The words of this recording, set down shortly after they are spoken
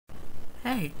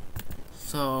Hey,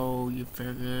 so you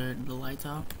figured the lights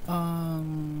out?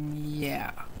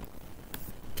 Yeah.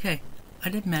 Okay, I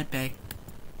did medbay.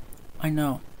 I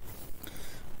know.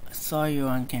 I saw you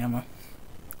on camera.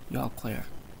 You're all clear.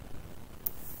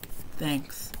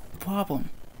 Thanks. No problem.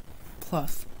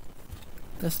 Plus,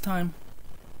 this time,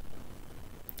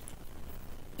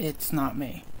 it's not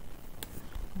me.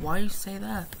 Why you say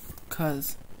that?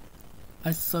 'Cause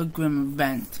I saw Grim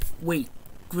vent. Wait,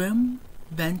 Grim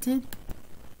vented?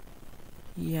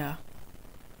 Yeah.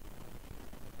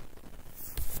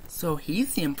 So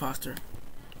he's the imposter?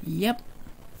 Yep.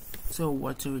 So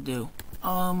what do we do?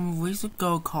 We should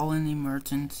go call an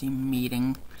emergency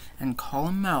meeting and call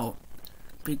him out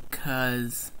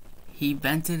because he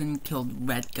vented and killed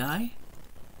Red Guy.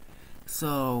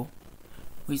 So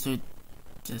we should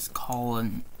just call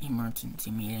an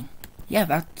emergency meeting. Yeah,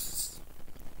 that's...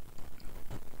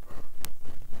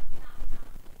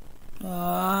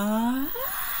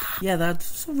 Yeah,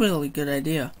 that's a really good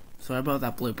idea. Sorry about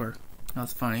that blooper. That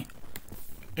was funny.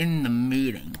 In the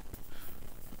meeting.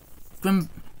 Grim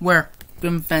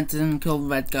vented and killed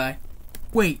Red Guy.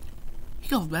 Wait, he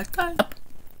killed Red Guy? Yep,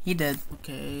 he did.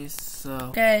 Okay, so...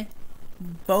 Okay,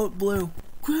 vote blue.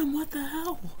 Grim, what the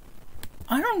hell?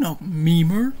 I don't know,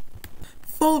 memer.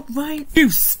 Vote right,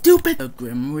 you stupid! The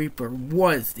Grim Reaper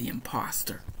was the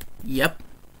imposter. Yep,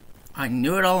 I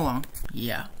knew it all along.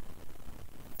 Yeah.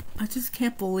 I just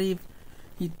can't believe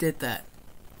he did that.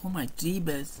 Oh my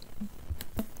jeebus.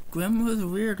 Grim was a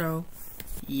weirdo.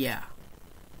 Yeah.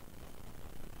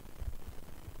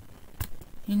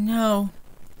 You know,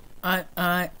 I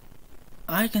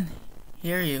can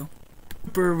hear you.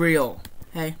 For real.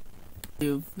 Hey,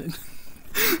 you.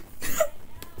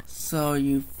 So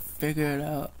you figured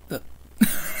out the.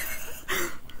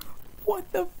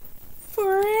 What the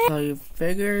frick? So you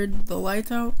figured the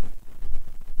lights out?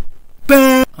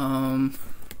 Bam!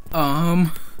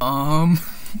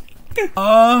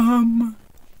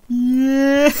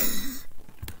 Yeah.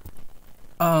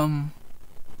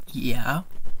 Yeah.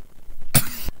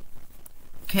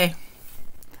 Okay.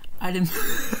 I didn't.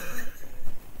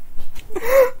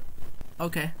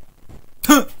 Okay.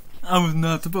 I was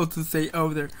not supposed to say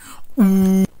over there.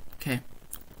 Okay.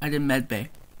 I did medbay.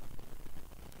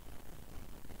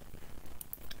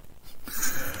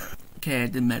 Okay, I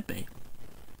did medbay.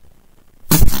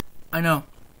 I know.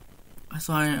 I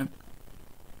saw you.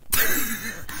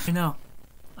 I know.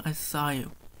 I saw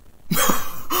you.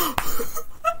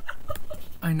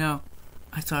 I know.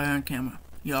 I saw you on camera.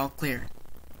 You're all clear.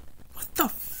 What the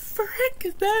frick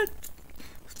is that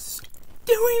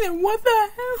doing there? What the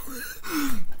hell?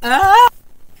 Ah!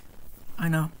 I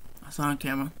know. I saw on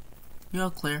camera. You're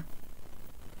all clear.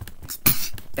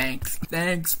 Thanks.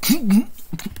 Thanks.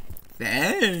 Thanks.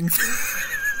 Thanks.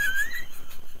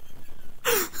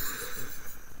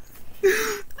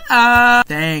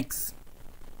 Thanks.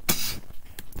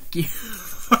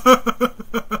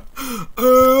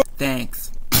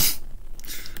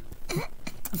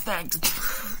 Thanks.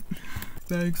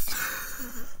 Thanks.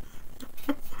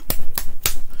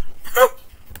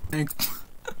 Thanks.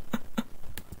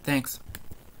 Thanks.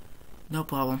 No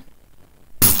problem.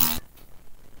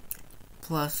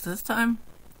 Plus, this time,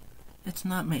 it's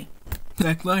not me.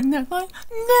 Next line, next line,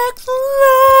 next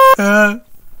line!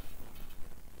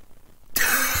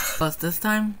 Plus, this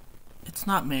time, it's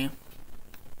not me.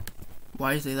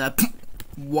 Why you say that?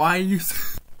 Why you say...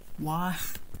 Why?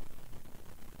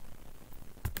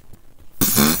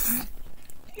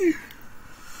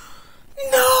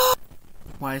 No!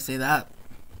 Why I say that?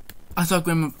 I saw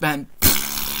Grim vent.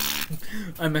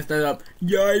 I messed that up.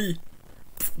 Yay!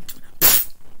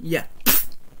 Yeah.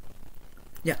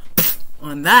 Yeah.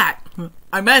 On that!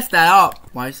 I messed that up!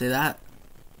 Why I say that?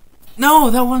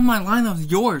 No, that wasn't my line, that was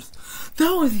yours!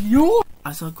 That was yours!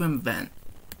 I saw Grim vent.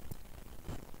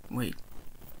 Wait.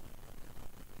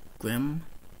 Grim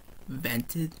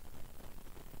vented?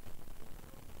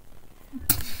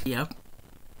 Yep.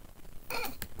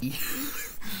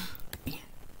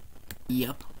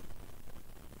 Yep.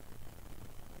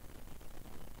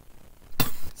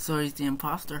 So he's the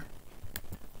imposter.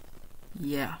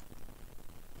 Yeah.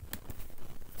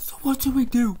 So what do we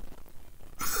do?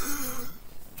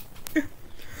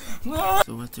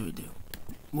 So what do we do?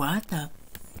 What the?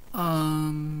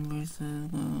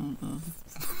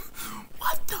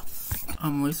 What the?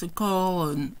 We should call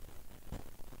an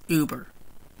Uber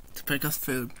to pick us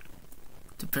food.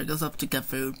 To pick us up to get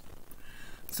food.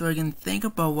 So I can think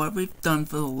about what we've done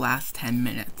for the last 10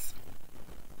 minutes.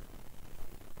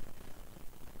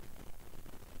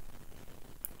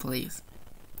 Please.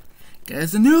 Get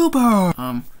us an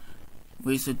Uber!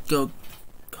 We should go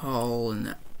call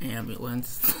an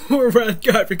ambulance for a red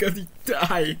guy because he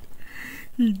died.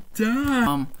 He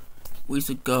died. We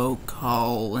should go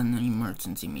call an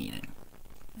emergency meeting.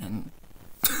 And,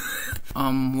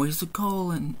 we should call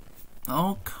an...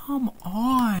 Oh, come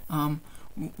on.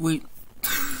 We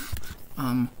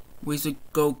should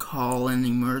go call an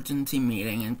emergency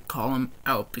meeting and call him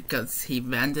out because he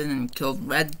vented and killed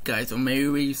red guys, so maybe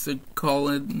we should call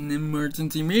an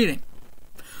emergency meeting.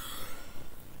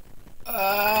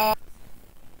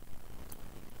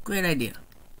 Great idea.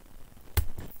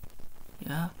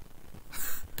 Yeah?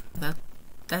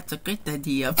 That's a great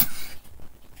idea.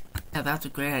 Yeah, that's a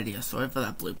great idea. Sorry for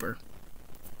that blooper.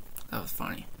 That was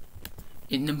funny.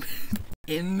 In the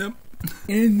meeting.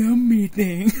 In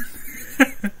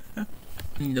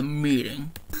the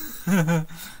meeting.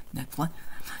 Next one.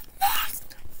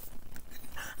 Next.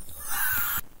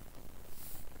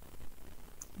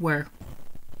 Where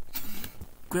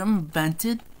Grim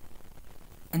vented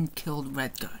and killed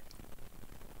red guy.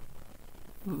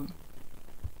 Ooh.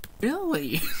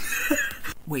 Really?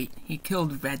 Wait, he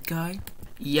killed red guy?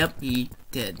 Yep, he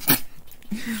did.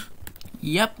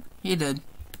 Yep, he did.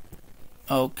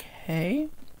 Okay.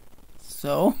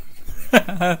 So?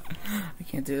 I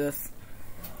can't do this.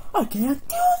 I can't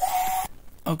do this!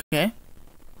 Okay.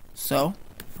 So?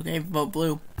 Okay, vote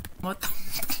blue. What the?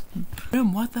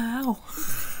 Grim, what the hell?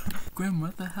 Grim,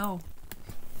 what the hell?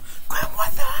 Grim,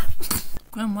 what the?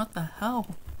 Grim, what the hell?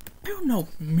 I don't know,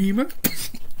 memer.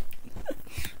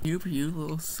 You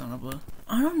little son of a...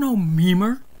 I don't know,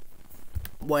 memer.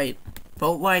 White.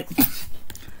 Vote white.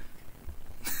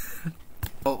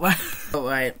 Vote white. Vote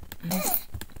white.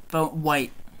 Vote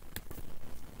white.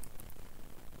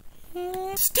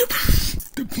 Stupid.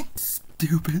 Stupid.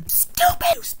 Stupid.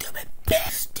 Stupid. Stupid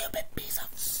bitch. Stupid piece of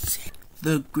shit.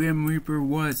 The Grim Reaper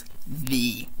was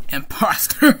the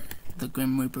imposter. The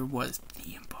Grim Reaper was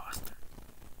the imposter.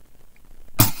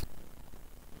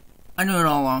 I knew it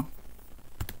all along.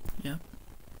 Yep.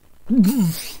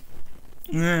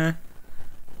 Yeah.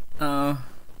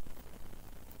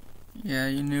 Yeah,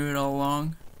 you knew it all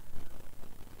along.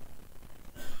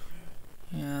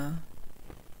 Yeah.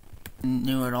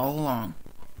 Knew it all along.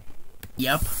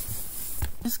 Yep.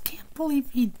 Just can't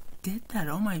believe he did that.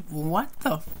 Oh my, what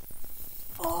the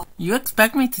fuck? You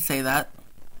expect me to say that?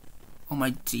 Oh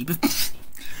my jeep.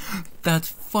 That's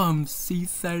from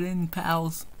Seaside and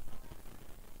Pals.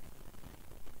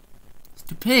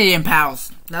 Stupidity and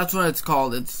Pals. That's what it's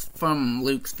called. It's from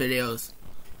Luke's videos.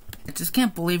 I just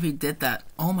can't believe he did that.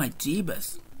 Oh my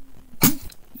jeebus.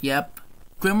 Yep.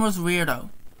 Grim was weirdo.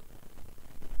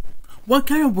 What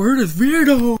kind of word is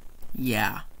weirdo?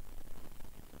 Yeah.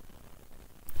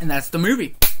 And that's the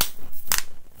movie.